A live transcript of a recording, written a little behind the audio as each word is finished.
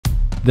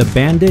the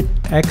Bandit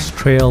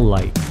X-Trail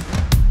Lite.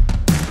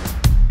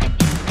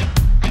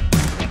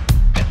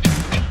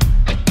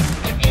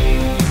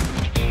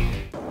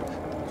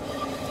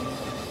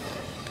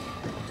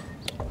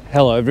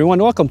 Hello everyone,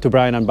 welcome to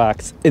Brian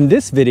Unboxed. In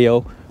this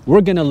video,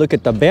 we're gonna look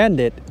at the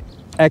Bandit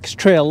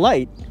X-Trail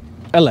Lite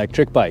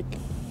electric bike.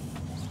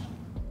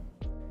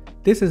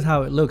 This is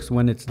how it looks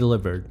when it's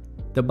delivered.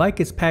 The bike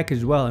is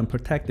packaged well and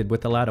protected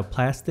with a lot of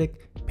plastic,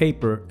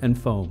 paper, and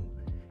foam.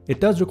 It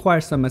does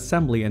require some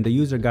assembly, and the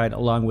user guide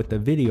along with the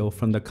video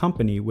from the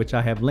company, which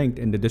I have linked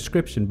in the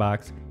description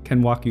box,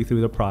 can walk you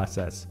through the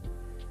process.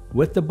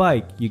 With the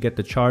bike, you get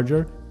the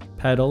charger,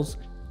 pedals,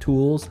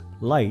 tools,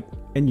 light,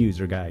 and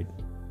user guide.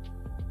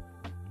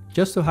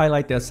 Just to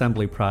highlight the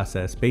assembly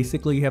process,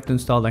 basically you have to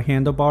install the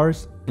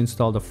handlebars,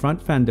 install the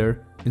front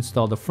fender,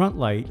 install the front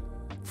light,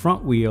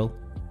 front wheel,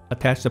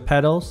 attach the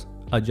pedals,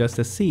 adjust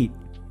the seat,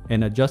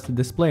 and adjust the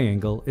display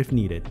angle if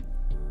needed.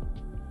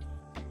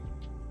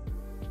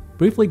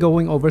 Briefly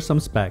going over some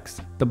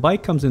specs, the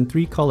bike comes in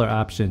 3 color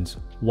options: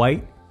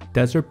 white,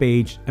 desert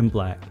beige, and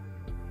black.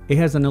 It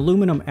has an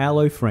aluminum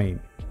alloy frame,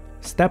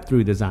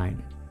 step-through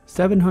design,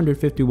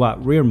 750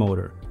 watt rear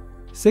motor,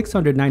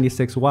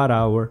 696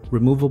 watt-hour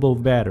removable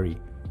battery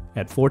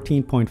at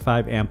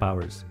 14.5 amp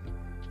hours,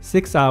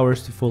 6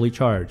 hours to fully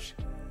charge.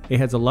 It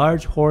has a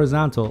large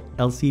horizontal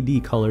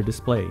LCD color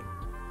display,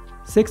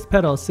 6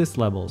 pedal assist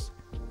levels,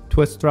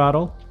 twist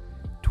throttle,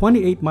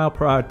 28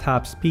 mph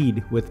top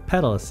speed with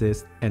pedal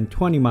assist, and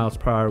 20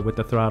 mph with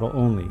the throttle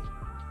only.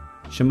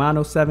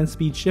 Shimano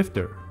 7-speed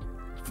shifter,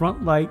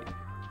 front light,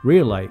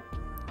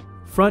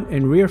 front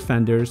and rear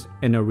fenders,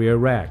 and a rear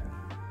rack,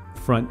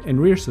 front and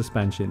rear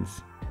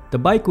suspensions. The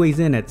bike weighs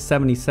in at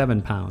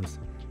 77 pounds,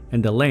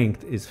 and the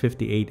length is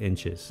 58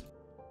 inches.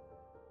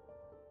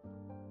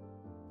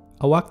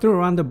 A walkthrough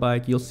around the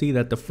bike, you'll see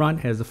that the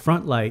front has a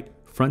front light,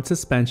 front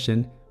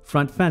suspension,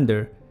 front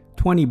fender,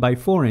 20 by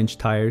 4 inch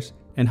tires,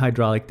 and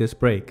hydraulic disc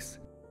brakes.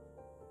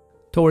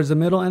 Towards the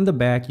middle and the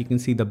back, you can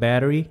see the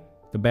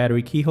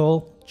battery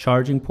keyhole,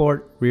 charging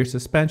port, rear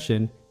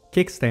suspension,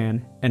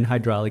 kickstand, and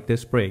hydraulic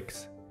disc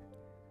brakes.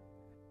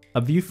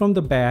 A view from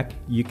the back,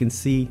 you can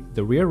see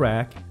the rear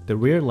rack, the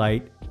rear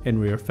light,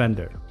 and rear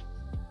fender.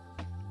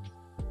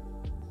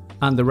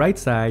 On the right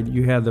side,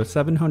 you have the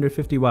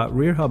 750 watt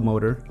rear hub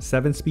motor,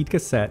 7-speed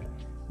cassette,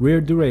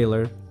 rear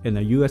derailleur, and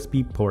a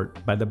USB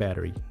port by the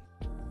battery.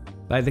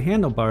 By the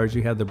handlebars,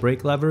 you have the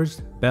brake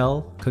levers,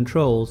 bell,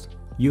 controls,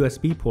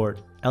 USB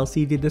port,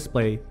 LCD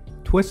display,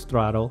 twist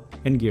throttle,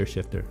 and gear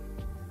shifter.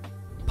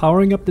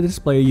 Powering up the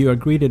display, you are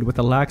greeted with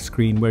a lock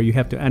screen where you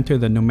have to enter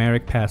the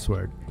numeric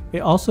password.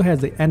 It also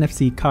has the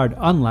NFC card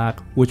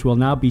unlock, which will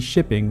now be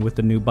shipping with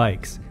the new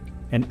bikes,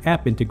 and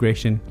app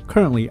integration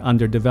currently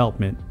under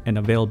development and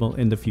available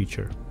in the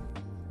future.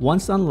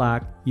 Once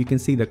unlocked, you can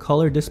see the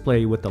color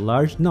display with the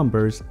large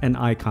numbers and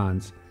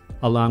icons,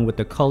 along with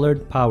the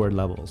colored power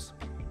levels.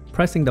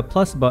 Pressing the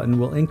plus button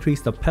will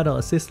increase the pedal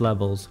assist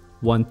levels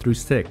 1 through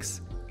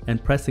 6,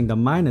 and pressing the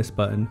minus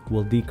button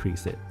will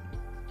decrease it.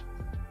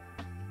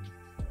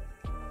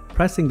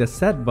 Pressing the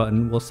set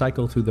button will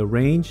cycle through the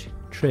range,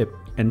 trip,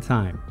 and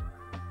time.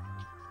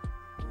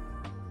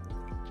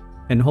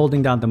 And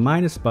holding down the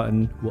minus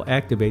button will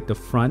activate the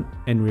front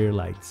and rear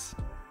lights.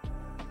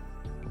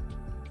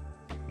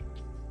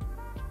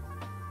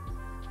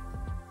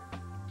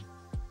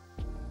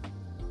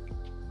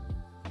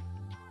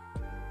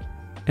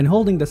 And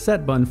holding the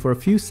set button for a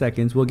few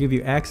seconds will give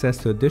you access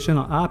to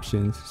additional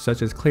options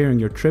such as clearing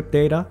your trip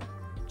data,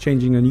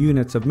 changing your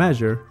units of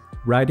measure,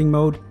 riding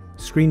mode,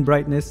 screen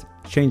brightness,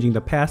 changing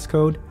the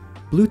passcode,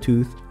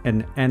 Bluetooth,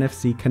 and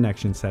NFC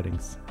connection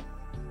settings.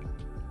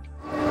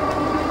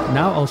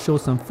 Now I'll show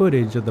some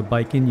footage of the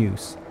bike in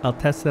use. I'll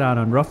test it out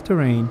on rough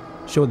terrain,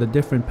 show the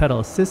different pedal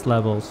assist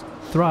levels,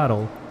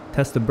 throttle,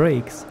 test the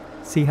brakes,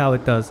 see how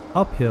it does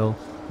uphill,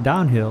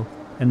 downhill,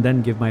 and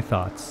then give my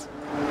thoughts.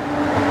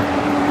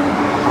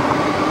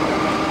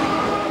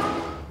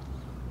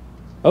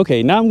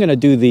 Okay, now I'm going to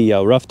do the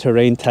rough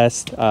terrain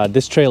test.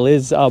 This trail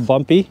is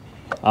bumpy.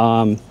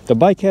 The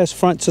bike has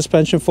front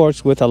suspension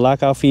forks with a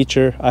lockout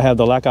feature. I have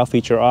the lockout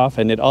feature off,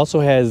 and it also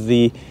has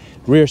the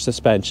rear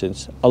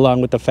suspensions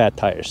along with the fat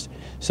tires.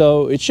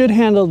 So it should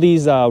handle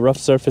these rough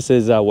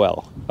surfaces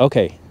well.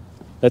 Okay,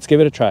 let's give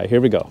it a try.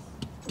 Here we go.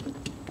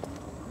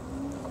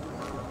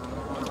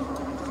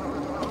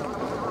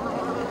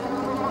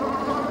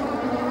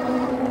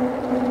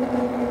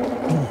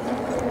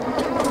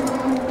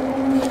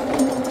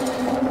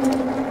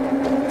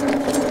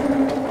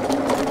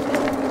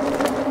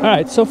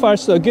 Alright, so far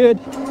so good.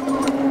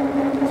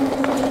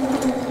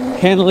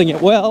 Handling it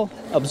well,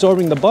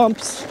 absorbing the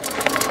bumps.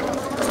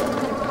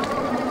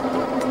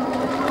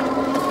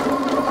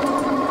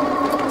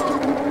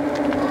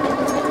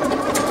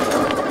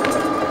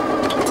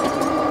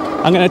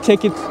 I'm going to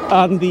take it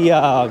on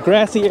the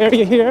grassy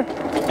area here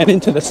and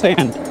into the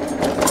sand.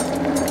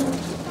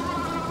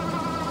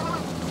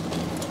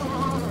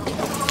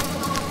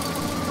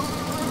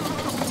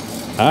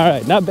 All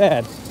right, not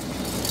bad.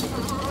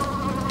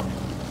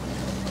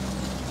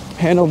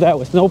 Handled that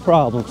with no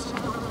problems.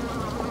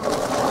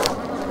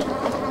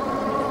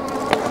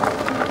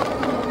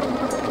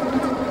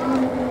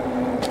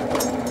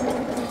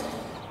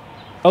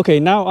 Okay,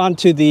 now on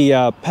to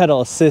the pedal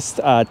assist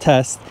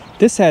test.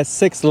 This has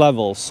 6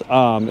 levels.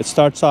 It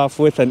starts off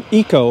with an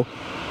Eco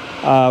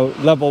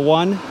level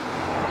 1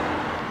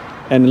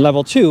 and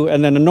level 2,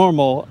 and then a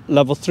normal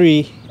level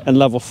 3 and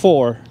level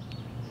 4,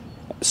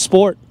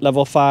 Sport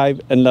level 5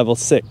 and level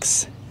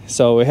 6.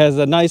 So it has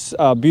a nice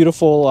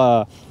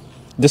beautiful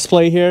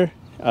display here,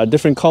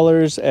 different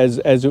colors as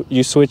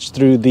you switch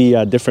through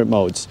the different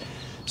modes.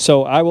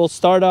 So I will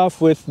start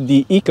off with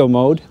the Eco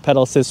mode,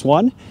 pedal assist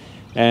 1,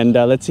 and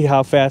let's see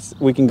how fast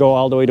we can go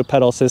all the way to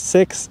pedal assist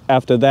 6.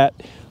 After that,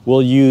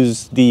 we'll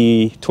use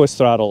the twist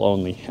throttle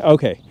only.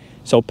 Okay,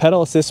 so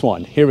pedal assist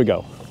 1, here we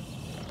go.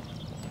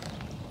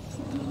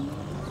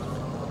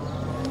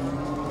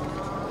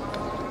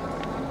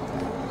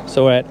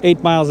 So we're at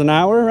 8 miles an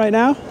hour right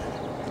now,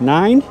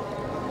 9.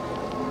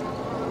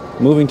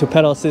 Moving to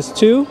pedal assist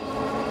 2.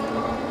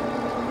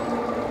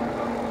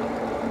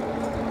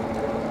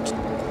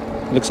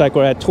 Looks like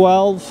we're at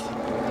 12.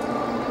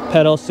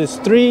 Pedal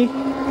assist 3.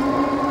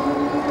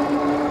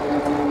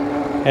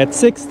 At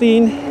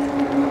 16.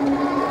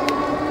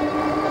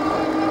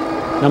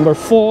 Number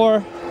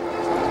 4.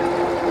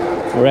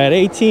 We're at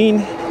 18.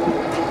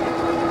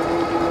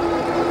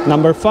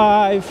 Number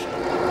 5.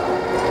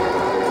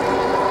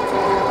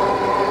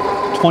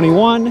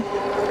 21.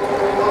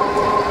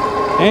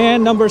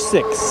 And number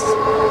 6.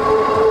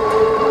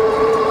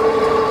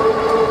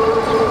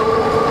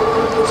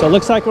 So it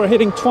looks like we're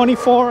hitting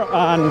 24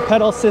 on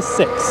pedal assist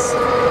 6.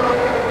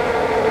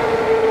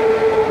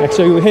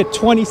 Actually, we hit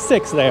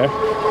 26 there.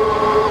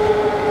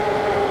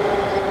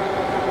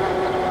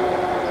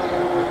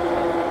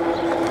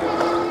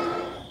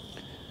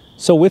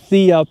 So with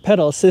the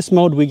pedal assist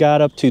mode, we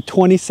got up to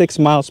 26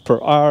 miles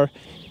per hour.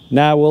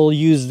 Now we'll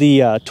use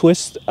the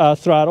twist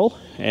throttle,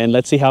 and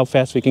let's see how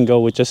fast we can go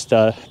with just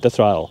the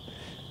throttle.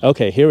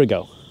 Okay, here we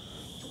go.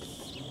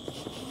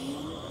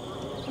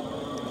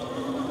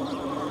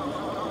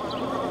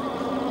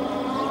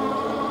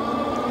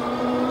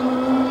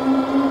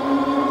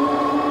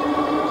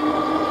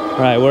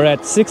 All right, we're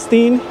at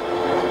 16,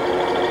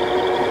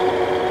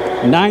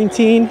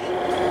 19,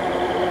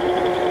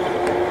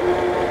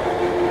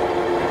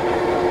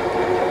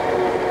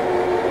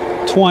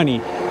 20.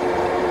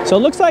 So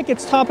it looks like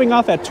it's topping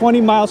off at 20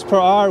 miles per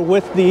hour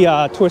with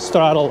the twist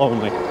throttle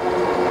only.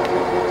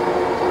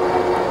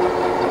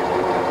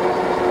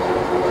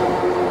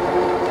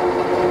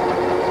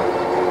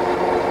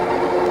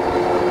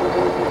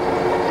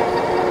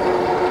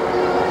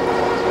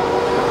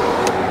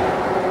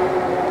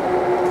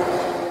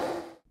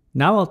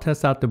 Now I'll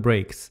test out the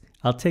brakes.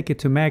 I'll take it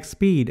to max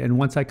speed, and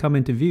once I come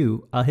into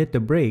view, I'll hit the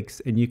brakes,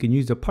 and you can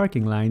use the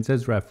parking lines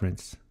as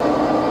reference.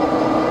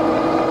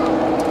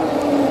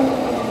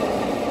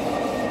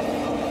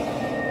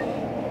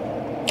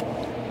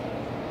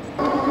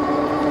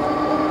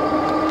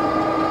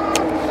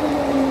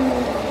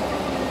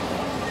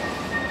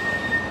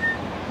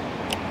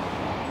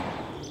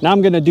 Now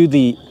I'm going to do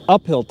the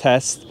uphill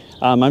test.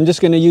 I'm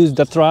just going to use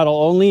the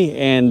throttle only,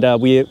 and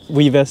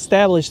we've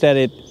established that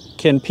it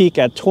can peak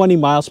at 20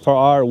 miles per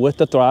hour with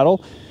the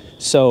throttle.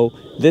 So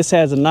this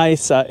has a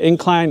nice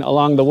incline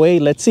along the way.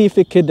 Let's see if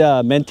it could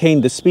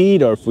maintain the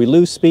speed or if we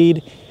lose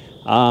speed.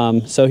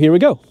 So here we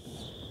go.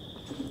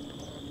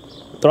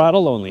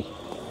 Throttle only.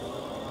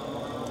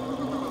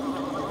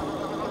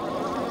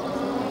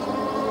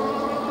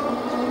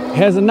 It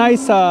has a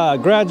nice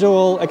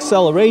gradual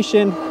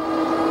acceleration.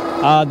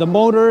 The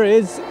motor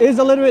is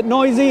a little bit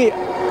noisy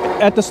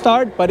at the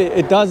start, but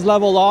it does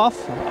level off.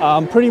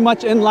 Pretty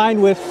much in line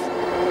with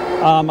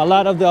a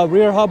lot of the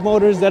rear hub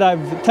motors that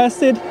I've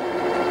tested.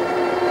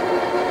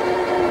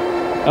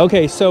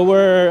 Okay, so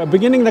we're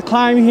beginning the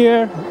climb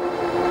here.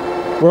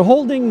 We're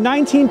holding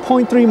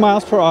 19.3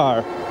 miles per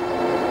hour.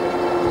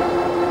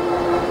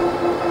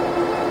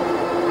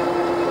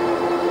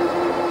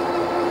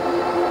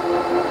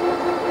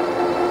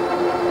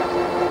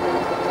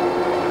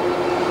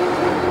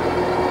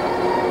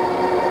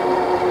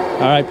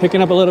 All right,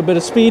 picking up a little bit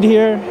of speed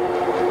here.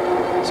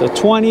 So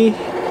 20.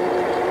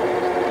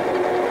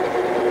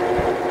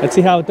 Let's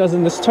see how it does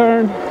in this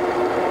turn.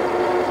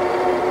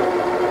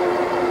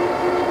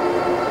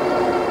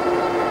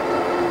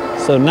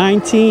 So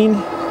 19.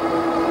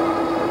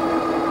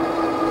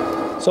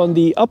 So on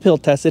the uphill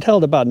test, it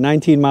held about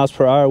 19 miles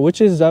per hour,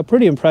 which is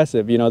pretty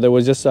impressive. You know, there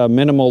was just a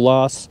minimal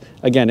loss.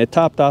 Again, it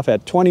topped off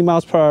at 20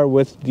 miles per hour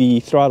with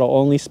the throttle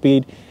only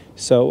speed.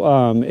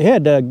 So it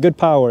had good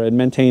power and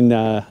maintained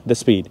the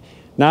speed.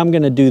 Now I'm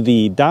going to do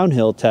the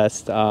downhill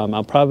test.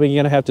 I'm probably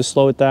going to have to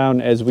slow it down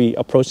as we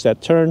approach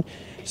that turn.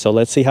 So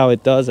let's see how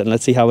it does, and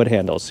let's see how it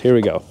handles. Here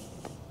we go.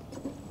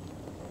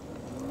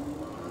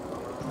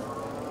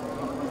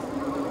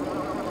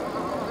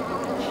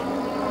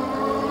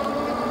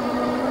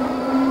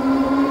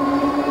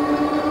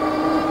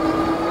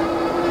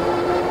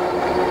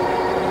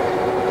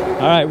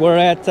 All right, we're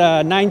at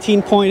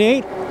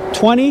 19.8,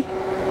 20.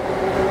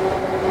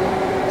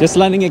 Just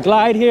letting it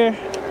glide here.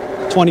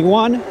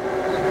 21.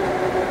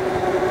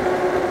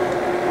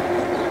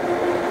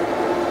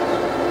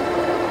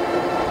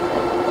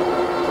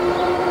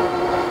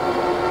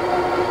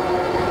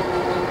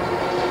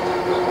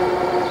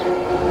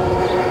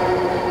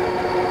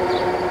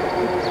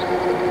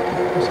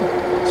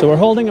 So we're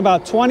holding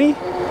about 20.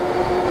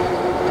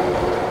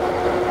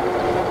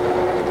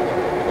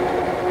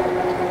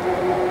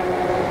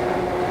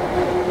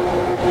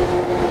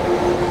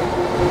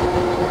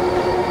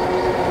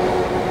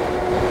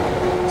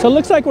 So it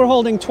looks like we're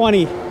holding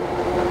 20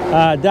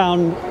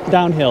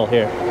 downhill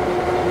here.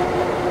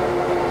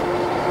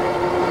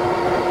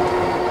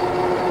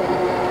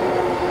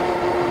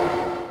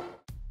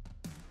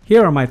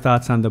 Here are my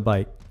thoughts on the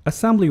bike.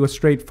 Assembly was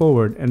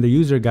straightforward, and the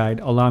user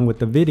guide along with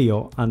the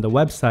video on the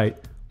website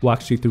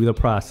walks you through the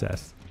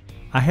process.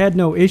 I had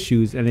no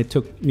issues and it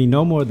took me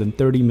no more than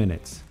 30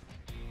 minutes.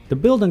 The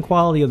build and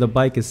quality of the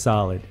bike is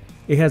solid.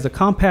 It has a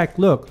compact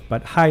look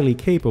but highly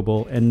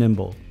capable and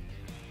nimble.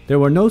 There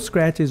were no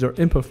scratches or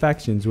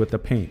imperfections with the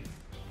paint.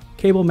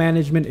 Cable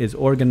management is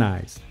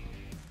organized.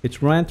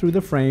 It's ran through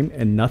the frame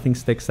and nothing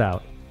sticks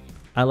out.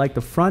 I like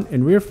the front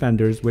and rear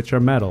fenders, which are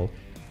metal,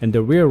 and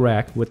the rear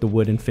rack with the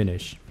wooden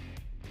finish.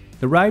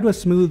 The ride was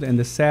smooth and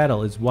the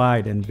saddle is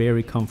wide and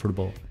very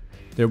comfortable.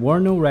 There were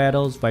no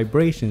rattles,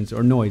 vibrations,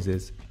 or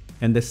noises,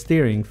 and the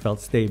steering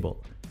felt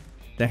stable.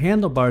 The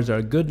handlebars are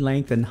a good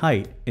length and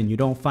height, and you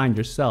don't find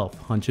yourself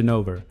hunching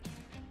over.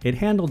 It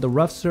handled the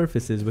rough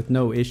surfaces with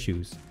no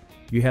issues.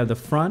 You have the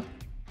front,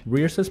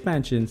 rear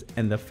suspensions,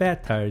 and the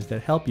fat tires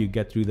that help you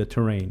get through the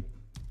terrain.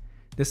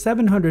 The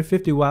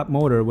 750 watt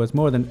motor was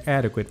more than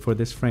adequate for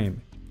this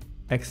frame.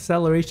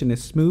 Acceleration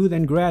is smooth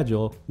and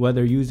gradual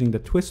whether using the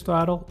twist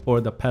throttle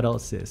or the pedal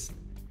assist.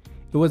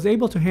 It was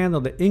able to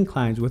handle the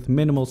inclines with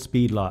minimal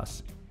speed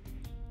loss.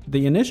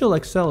 The initial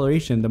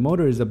acceleration, the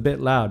motor is a bit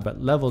loud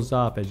but levels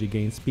off as you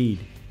gain speed.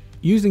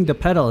 Using the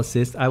pedal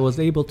assist, I was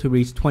able to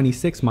reach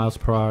 26 miles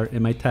per hour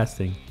in my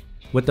testing.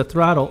 With the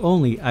throttle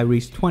only, I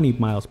reached 20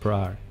 miles per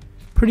hour,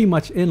 pretty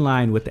much in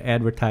line with the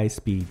advertised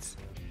speeds.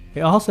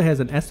 It also has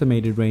an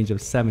estimated range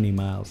of 70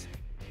 miles,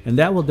 and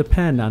that will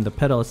depend on the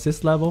pedal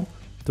assist level,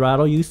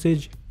 throttle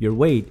usage, your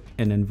weight,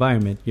 and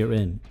environment you're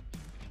in.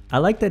 I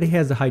like that it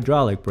has the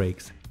hydraulic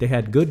brakes. They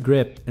had good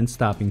grip and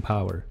stopping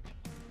power.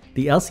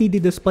 The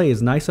LCD display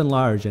is nice and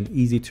large and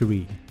easy to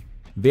read.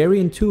 Very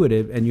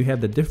intuitive, and you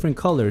have the different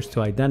colors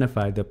to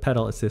identify the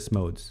pedal assist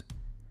modes.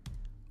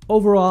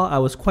 Overall, I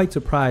was quite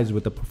surprised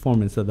with the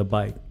performance of the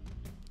bike.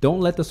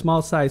 Don't let the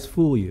small size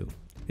fool you.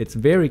 It's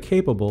very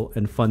capable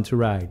and fun to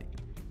ride.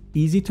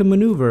 Easy to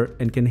maneuver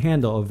and can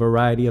handle a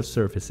variety of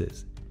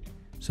surfaces.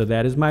 So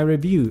that is my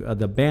review of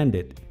the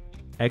Bandit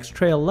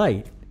X-Trail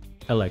Lite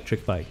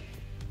electric bike.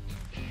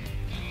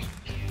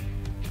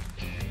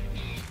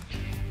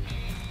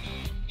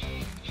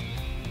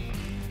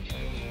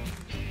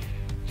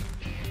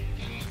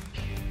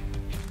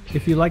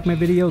 If you like my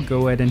video,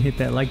 go ahead and hit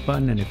that like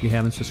button, and if you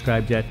haven't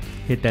subscribed yet,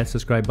 hit that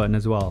subscribe button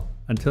as well.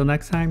 Until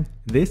next time,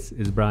 this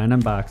is Brian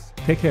Unboxed.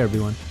 Take care,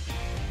 everyone.